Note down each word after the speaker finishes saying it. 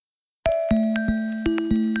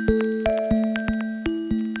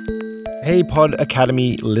Hey Pod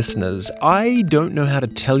Academy listeners, I don't know how to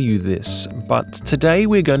tell you this, but today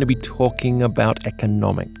we're going to be talking about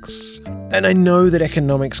economics. And I know that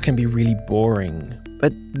economics can be really boring,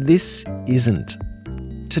 but this isn't.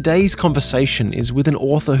 Today's conversation is with an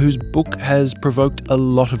author whose book has provoked a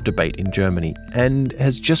lot of debate in Germany and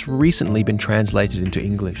has just recently been translated into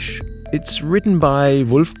English. It's written by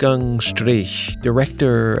Wolfgang Strich,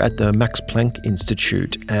 director at the Max Planck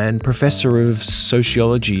Institute and professor of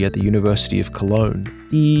sociology at the University of Cologne.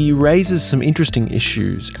 He raises some interesting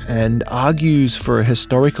issues and argues for a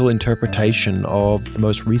historical interpretation of the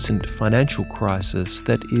most recent financial crisis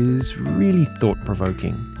that is really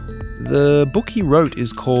thought-provoking. The book he wrote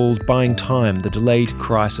is called Buying Time, The Delayed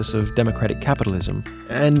Crisis of Democratic Capitalism,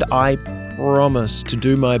 and I promise to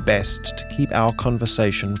do my best to keep our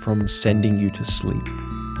conversation from sending you to sleep.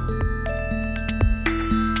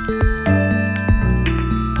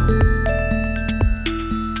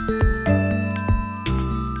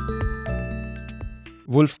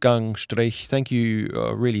 Wolfgang Strich, thank you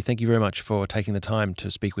very much for taking the time to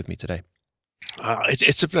speak with me today.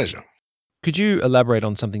 It's a pleasure. Could you elaborate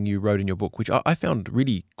on something you wrote in your book, which I found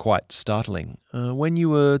really quite startling? When you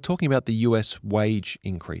were talking about the US wage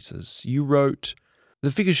increases, you wrote, "The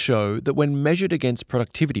figures show that when measured against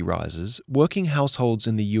productivity rises, working households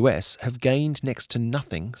in the US have gained next to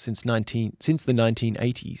nothing since the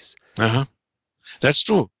 1980s. That's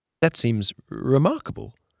true. That seems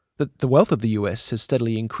remarkable. That the wealth of the US has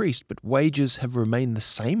steadily increased, but wages have remained the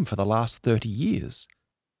same for the last 30 years.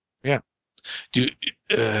 Yeah.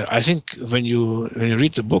 I think when you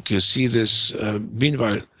read the book, you see this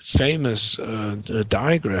meanwhile famous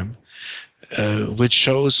diagram which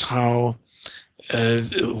shows how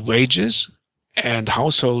wages and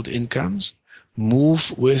household incomes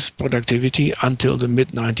move with productivity until the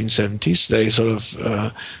mid-1970s. They sort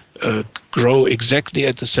of grow exactly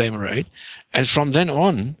at the same rate, and from then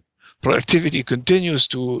on, productivity continues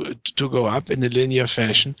to go up in a linear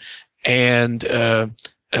fashion, and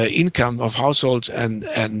income of households and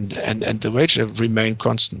the wage remain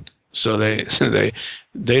constant. So they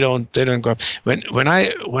don't go up. When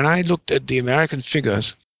I looked at the American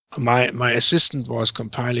figures, my assistant was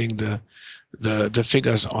compiling the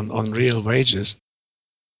figures on real wages.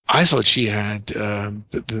 I thought she had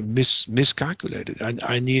miscalculated.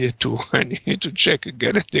 I needed to check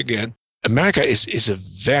again and again. America is a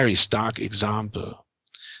very stark example.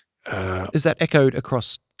 Is that echoed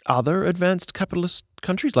across other advanced capitalist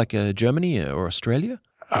countries like Germany or Australia?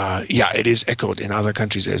 Yeah, it is echoed in other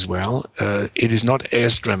countries as well. It is not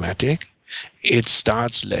as dramatic. It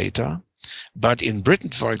starts later. But in Britain,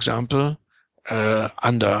 for example,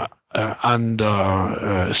 under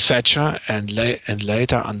Thatcher and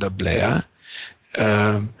later under Blair,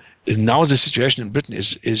 now the situation in Britain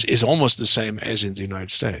is almost the same as in the United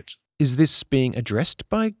States. Is this being addressed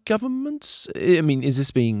by governments? I mean, is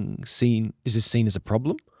this seen as a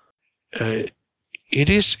problem? It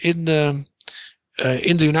is in the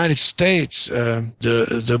United States.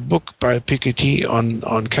 The book by Piketty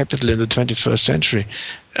on capital in the 21st century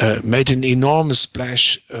made an enormous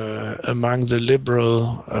splash among the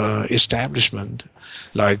liberal establishment,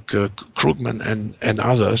 like Krugman and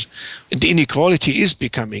others. And the inequality is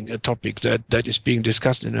becoming a topic that is being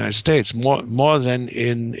discussed in the United States more than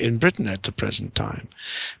in Britain at the present time.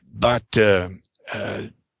 But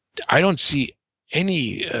I don't see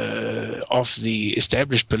any of the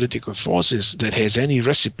established political forces that has any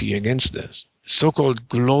recipe against this. So-called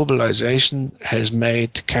globalization has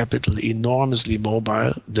made capital enormously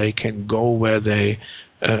mobile. They can go where they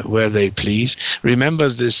please. Remember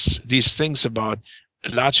these things about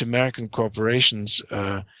large American corporations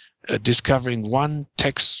discovering one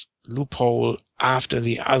tax loophole after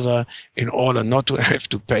the other in order not to have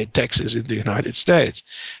to pay taxes in the United States.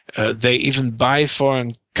 They even buy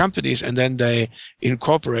foreign companies and then they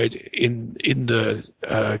incorporate in the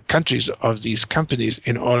countries of these companies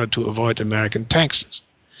in order to avoid American taxes.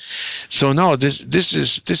 So now this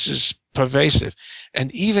is pervasive.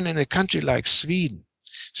 And even in a country like Sweden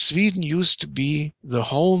used to be the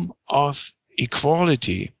home of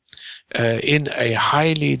equality in a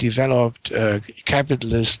highly developed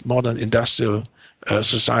capitalist modern industrial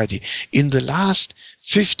society. In the last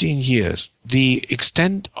 15 years, the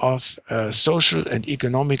extent of social and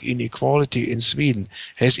economic inequality in Sweden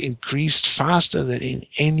has increased faster than in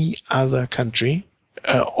any other country.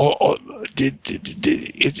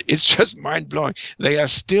 It's just mind-blowing. They are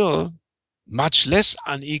still much less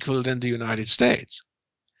unequal than the United States,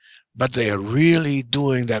 but they are really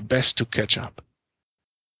doing their best to catch up.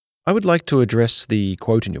 I would like to address the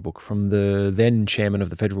quote in your book from the then chairman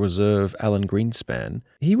of the Federal Reserve, Alan Greenspan.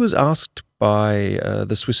 He was asked by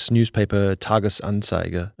the Swiss newspaper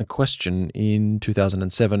Tagesanzeiger a question in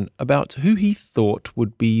 2007 about who he thought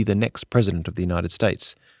would be the next president of the United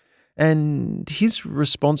States. And his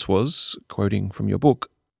response was, quoting from your book,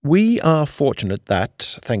 "We are fortunate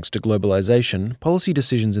that, thanks to globalization, policy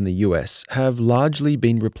decisions in the US have largely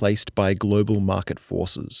been replaced by global market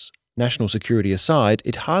forces. National security aside,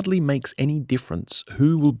 it hardly makes any difference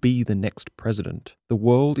who will be the next president. The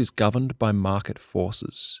world is governed by market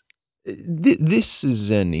forces." This is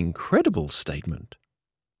an incredible statement.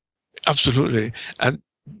 Absolutely.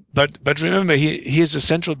 But remember, he is a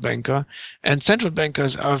central banker, and central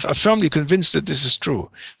bankers are firmly convinced that this is true.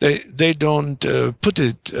 They don't put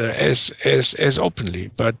it as openly,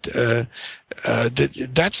 but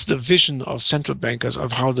that's the vision of central bankers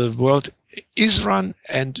of how the world is run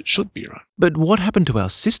and should be run. But what happened to our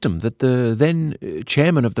system that the then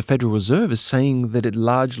chairman of the Federal Reserve is saying that it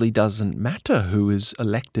largely doesn't matter who is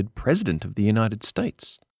elected president of the United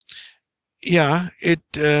States? Yeah, it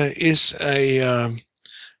is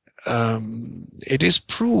it is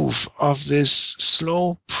proof of this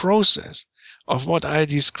slow process of what I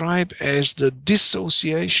describe as the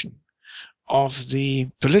dissociation of the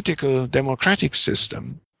political democratic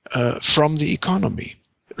system from the economy.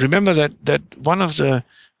 Remember that one of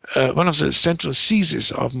the central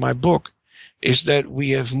theses of my book is that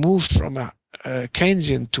we have moved from a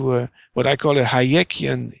Keynesian to what I call a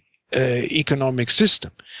Hayekian economic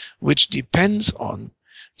system, which depends on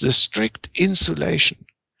the strict insulation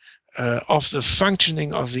of the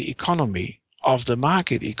functioning of the economy, of the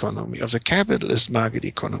market economy, of the capitalist market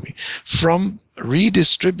economy, from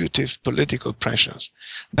redistributive political pressures.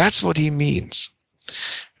 That's what he means.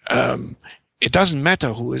 It doesn't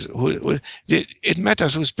matter who it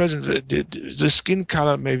matters who's president. The skin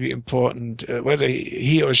color may be important, whether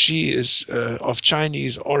he or she is of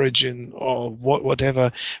Chinese origin or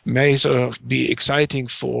whatever may sort of be exciting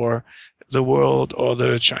for the world or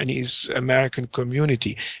the Chinese American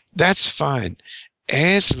community. That's fine,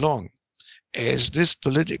 as long as this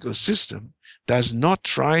political system does not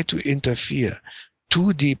try to interfere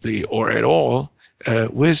too deeply or at all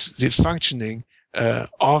with the functioning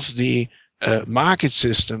of the market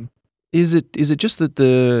system. Is it just that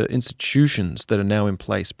the institutions that are now in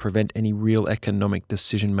place prevent any real economic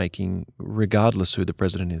decision-making, regardless who the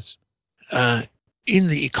president is?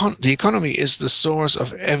 The economy is the source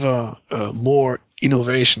of ever more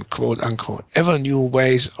innovation, quote unquote, ever new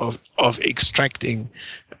ways of extracting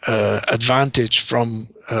advantage from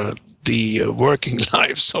the working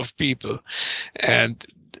lives of people and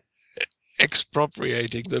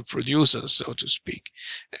expropriating the producers, so to speak.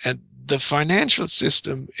 And the financial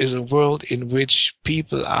system is a world in which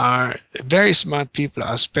very smart people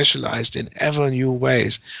are specialized in ever new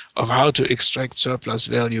ways of how to extract surplus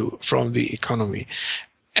value from the economy.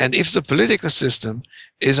 And if the political system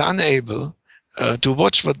is unable to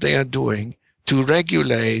watch what they are doing, to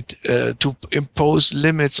regulate, to impose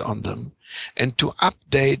limits on them, and to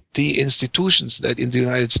update the institutions that in the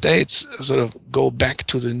United States sort of go back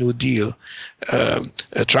to the New Deal,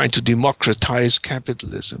 trying to democratize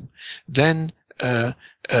capitalism, then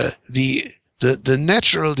the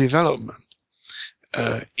natural development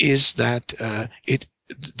is that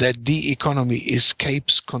that the economy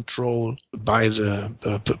escapes control by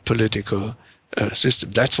the political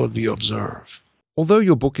system. That's what we observe. Although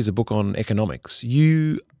your book is a book on economics,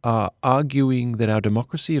 you are arguing that our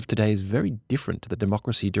democracy of today is very different to the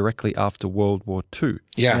democracy directly after World War II.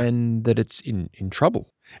 Yeah. And that it's in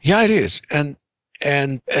trouble. Yeah, it is. And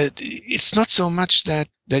it's not so much that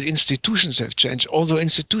institutions have changed, although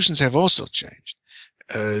institutions have also changed.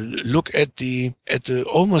 Look at the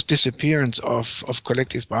almost disappearance of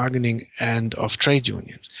collective bargaining and of trade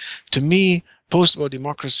unions. To me, post-war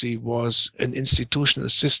democracy was an institutional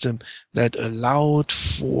system that allowed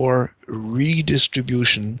for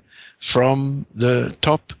redistribution from the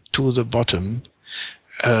top to the bottom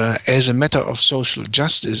as a matter of social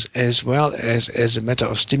justice, as well as a matter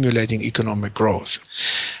of stimulating economic growth.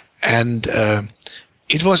 And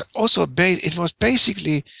it was also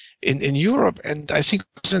basically in Europe, and I think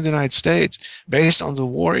also in the United States, based on the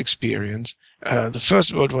war experience, the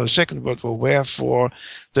First World War, the Second World War, wherefore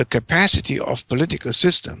the capacity of political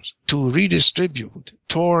systems to redistribute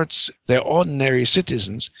towards their ordinary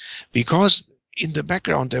citizens, because in the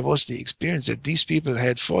background there was the experience that these people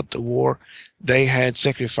had fought the war, they had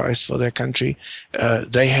sacrificed for their country,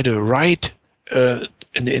 they had a right, an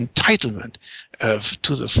entitlement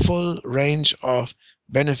to the full range of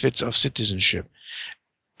benefits of citizenship.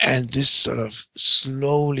 And this sort of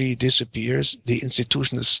slowly disappears. The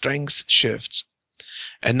institutional strength shifts.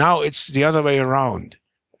 And now it's the other way around.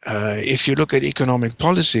 If you look at economic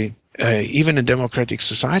policy, even in democratic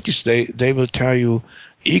societies, they will tell you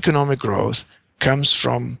economic growth comes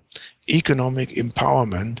from economic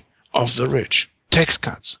empowerment of the rich. Tax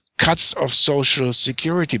cuts, cuts of social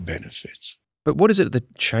security benefits. But what is it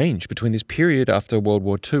that changed between this period after World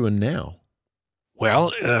War II and now?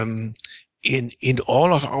 Well, in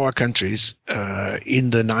all of our countries,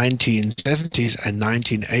 in the 1970s and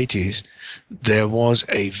 1980s, there was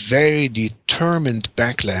a very determined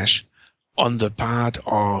backlash on the part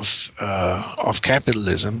of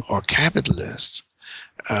capitalism or capitalists,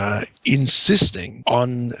 insisting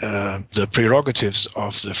on the prerogatives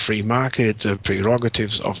of the free market, the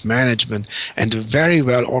prerogatives of management, and a very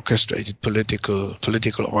well orchestrated political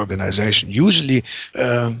organization. Usually,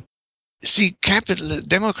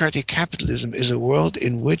 democratic capitalism is a world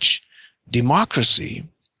in which democracy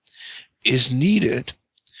is needed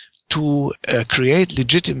to create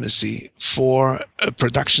legitimacy for a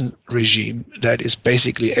production regime that is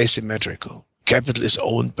basically asymmetrical. Capital is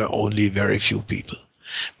owned by only very few people.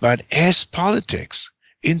 But as politics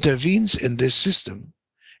intervenes in this system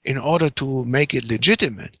in order to make it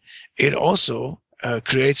legitimate, it also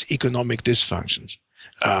creates economic dysfunctions.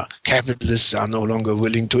 Capitalists are no longer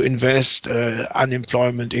willing to invest,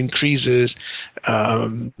 unemployment increases,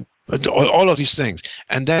 all of these things.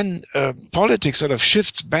 And then politics sort of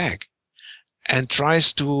shifts back and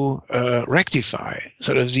tries to rectify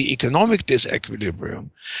sort of the economic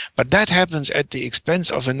disequilibrium. But that happens at the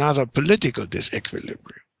expense of another political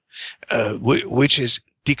disequilibrium, which is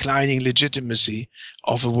declining legitimacy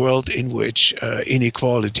of a world in which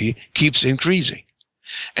inequality keeps increasing.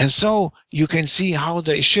 And so you can see how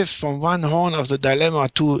they shift from one horn of the dilemma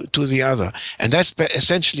to the other. And that's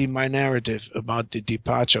essentially my narrative about the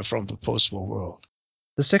departure from the post-war world.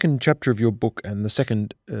 The second chapter of your book and the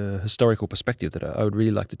second historical perspective that I would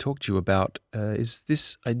really like to talk to you about is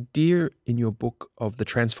this idea in your book of the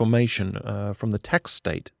transformation from the tax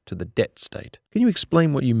state to the debt state. Can you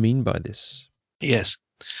explain what you mean by this? Yes.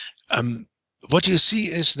 What you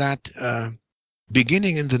see is that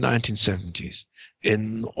beginning in the 1970s,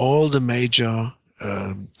 in all the major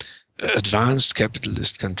advanced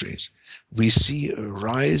capitalist countries, we see a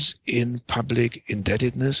rise in public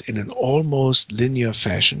indebtedness in an almost linear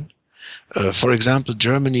fashion. For example,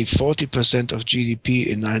 Germany, 40% of GDP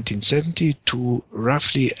in 1970 to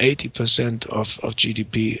roughly 80% of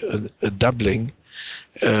GDP, a doubling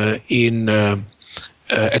at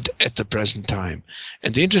the present time.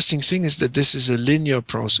 And the interesting thing is that this is a linear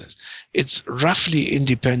process. It's roughly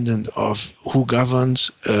independent of who governs,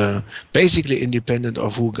 basically independent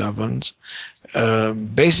of who governs,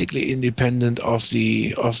 basically independent of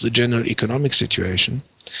the general economic situation.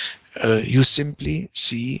 You simply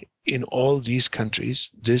see in all these countries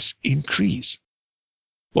this increase.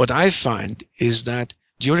 What I find is that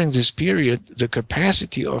during this period, the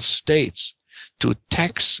capacity of states to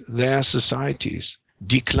tax their societies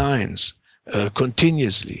declines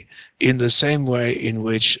continuously in the same way in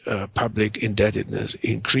which public indebtedness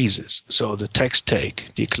increases. So the tax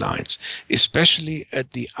take declines, especially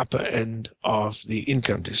at the upper end of the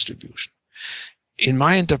income distribution. In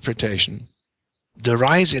my interpretation, the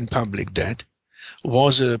rise in public debt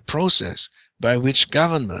was a process by which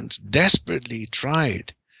governments desperately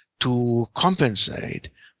tried to compensate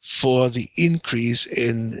for the increase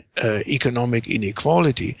in economic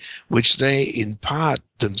inequality, which they in part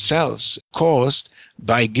themselves caused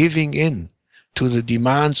by giving in to the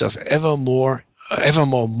demands of ever more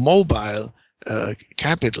mobile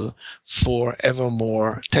capital for ever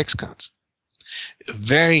more tax cuts.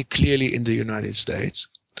 Very clearly in the United States,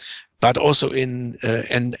 but also in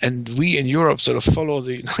and we in Europe sort of follow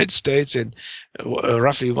the United States in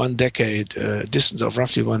roughly 1 decade, distance of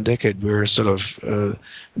roughly 1 decade. We're sort of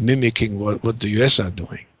mimicking what the US are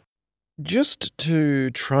doing. Just to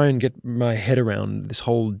try and get my head around this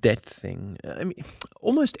whole debt thing, I mean,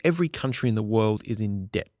 almost every country in the world is in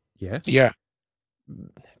debt, yeah? Yeah.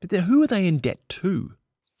 But then who are they in debt to?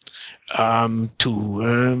 What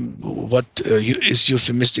is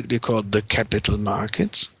euphemistically called the capital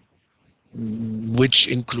markets, which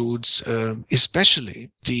includes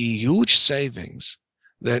especially the huge savings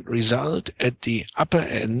that result at the upper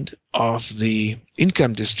end of the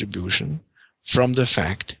income distribution from the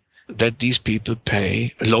fact that these people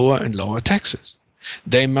pay lower and lower taxes.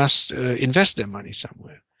 They must invest their money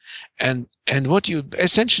somewhere. And what you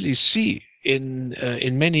essentially see in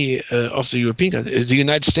many of the European countries, the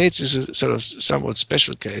United States is a sort of somewhat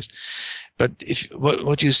special case, but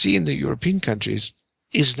what you see in the European countries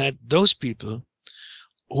is that those people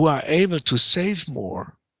who are able to save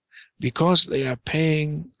more because they are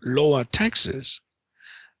paying lower taxes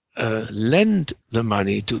lend the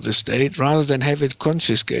money to the state rather than have it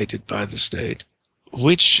confiscated by the state,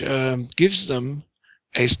 which gives them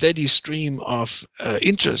a steady stream of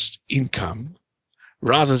interest income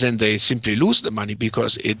rather than they simply lose the money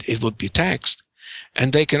because it would be taxed.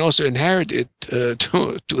 And they can also inherit it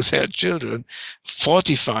to their children,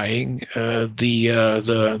 fortifying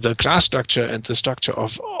the class structure and the structure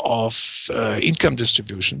of income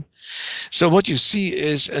distribution. So what you see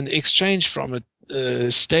is an exchange from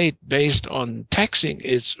a state based on taxing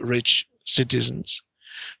its rich citizens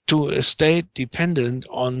to a state dependent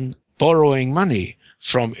on borrowing money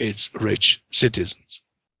from its rich citizens.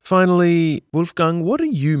 Finally, Wolfgang, what are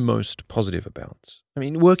you most positive about? I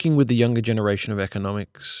mean, working with the younger generation of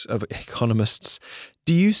economists,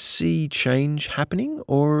 do you see change happening,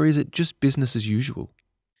 or is it just business as usual?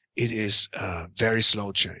 It is very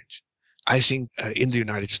slow change. I think in the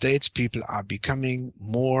United States, people are becoming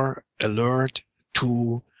more alert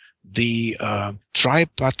to the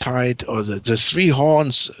tripartite or the three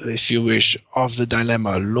horns, if you wish, of the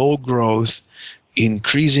dilemma: low growth,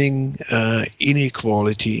 increasing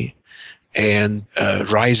inequality, and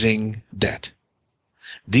rising debt.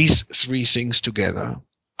 These three things together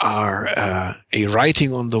are a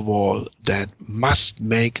writing on the wall that must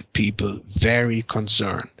make people very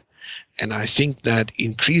concerned. And I think that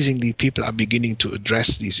increasingly people are beginning to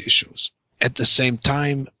address these issues. At the same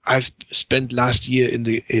time, I've spent last year in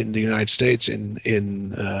the United States, in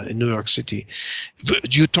New York City.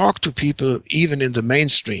 You talk to people, even in the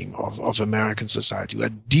mainstream of American society, who are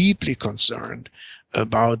deeply concerned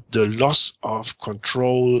about the loss of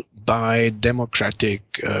control by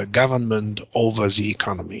democratic government over the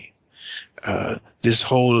economy. This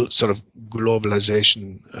whole sort of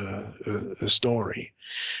globalization story.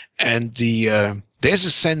 And there's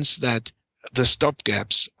a sense that the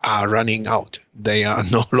stopgaps are running out. They are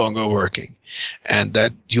no longer working. And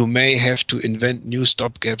that you may have to invent new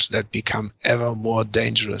stopgaps that become ever more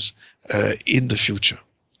dangerous in the future.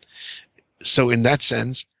 So in that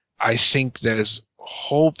sense, I think there's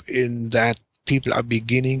hope in that people are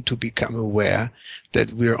beginning to become aware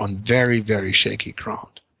that we're on very, very shaky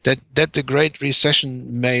ground. That the Great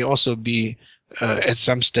Recession may also be at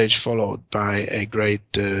some stage followed by a Great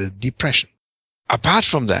Depression. Apart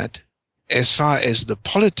from that, as far as the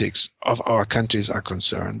politics of our countries are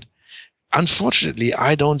concerned, unfortunately,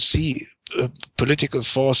 I don't see a political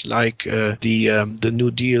force like the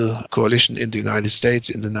New Deal coalition in the United States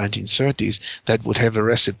in the 1930s that would have a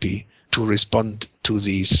recipe to respond to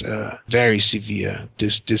these very severe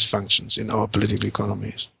dysfunctions in our political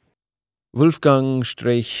economies. Wolfgang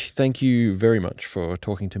Streeck, thank you very much for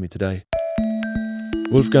talking to me today.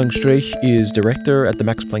 Wolfgang Streeck is director at the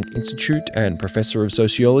Max Planck Institute and professor of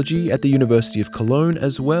sociology at the University of Cologne,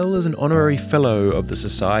 as well as an honorary fellow of the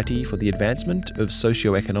Society for the Advancement of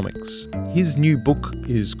Socioeconomics. His new book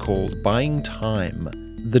is called Buying Time: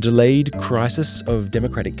 The Delayed Crisis of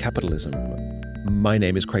Democratic Capitalism. My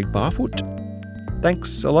name is Craig Barfoot.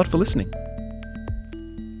 Thanks a lot for listening.